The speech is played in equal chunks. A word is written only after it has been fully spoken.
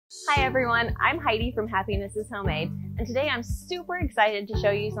Hi everyone, I'm Heidi from Happiness is Homemade, and today I'm super excited to show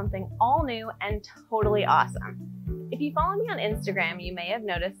you something all new and totally awesome. If you follow me on Instagram, you may have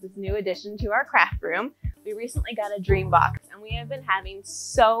noticed this new addition to our craft room. We recently got a DreamBox, and we have been having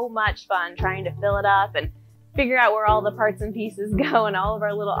so much fun trying to fill it up and figure out where all the parts and pieces go and all of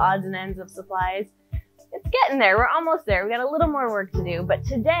our little odds and ends of supplies. It's getting there, we're almost there. We got a little more work to do, but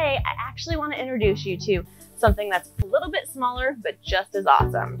today I actually want to introduce you to something that's a little bit smaller, but just as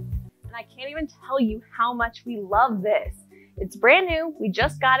awesome. And I can't even tell you how much we love this. It's brand new, we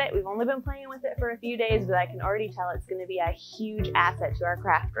just got it. We've only been playing with it for a few days, but I can already tell it's gonna be a huge asset to our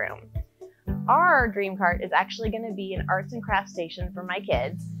craft room. Our DreamCart is actually gonna be an arts and crafts station for my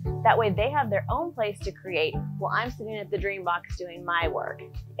kids. That way they have their own place to create while I'm sitting at the DreamBox doing my work.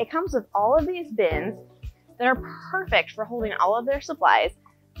 It comes with all of these bins that are perfect for holding all of their supplies.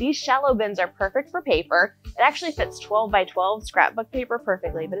 These shallow bins are perfect for paper. It actually fits 12 by 12 scrapbook paper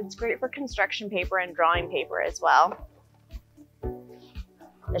perfectly, but it's great for construction paper and drawing paper as well.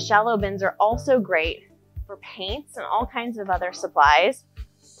 The shallow bins are also great for paints and all kinds of other supplies.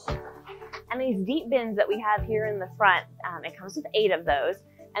 And these deep bins that we have here in the front, it comes with 8 of those,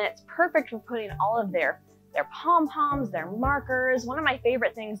 and it's perfect for putting all of their pom-poms, their markers. One of my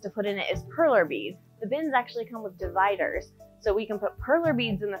favorite things to put in it is perler beads. The bins actually come with dividers, so we can put perler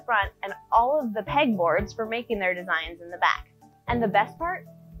beads in the front and all of the pegboards for making their designs in the back. And the best part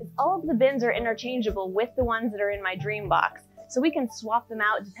is all of the bins are interchangeable with the ones that are in my DreamBox, so we can swap them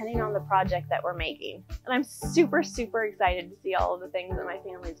out depending on the project that we're making. And I'm super excited to see all of the things that my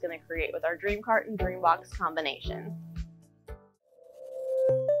family is going to create with our DreamCart and DreamBox combination.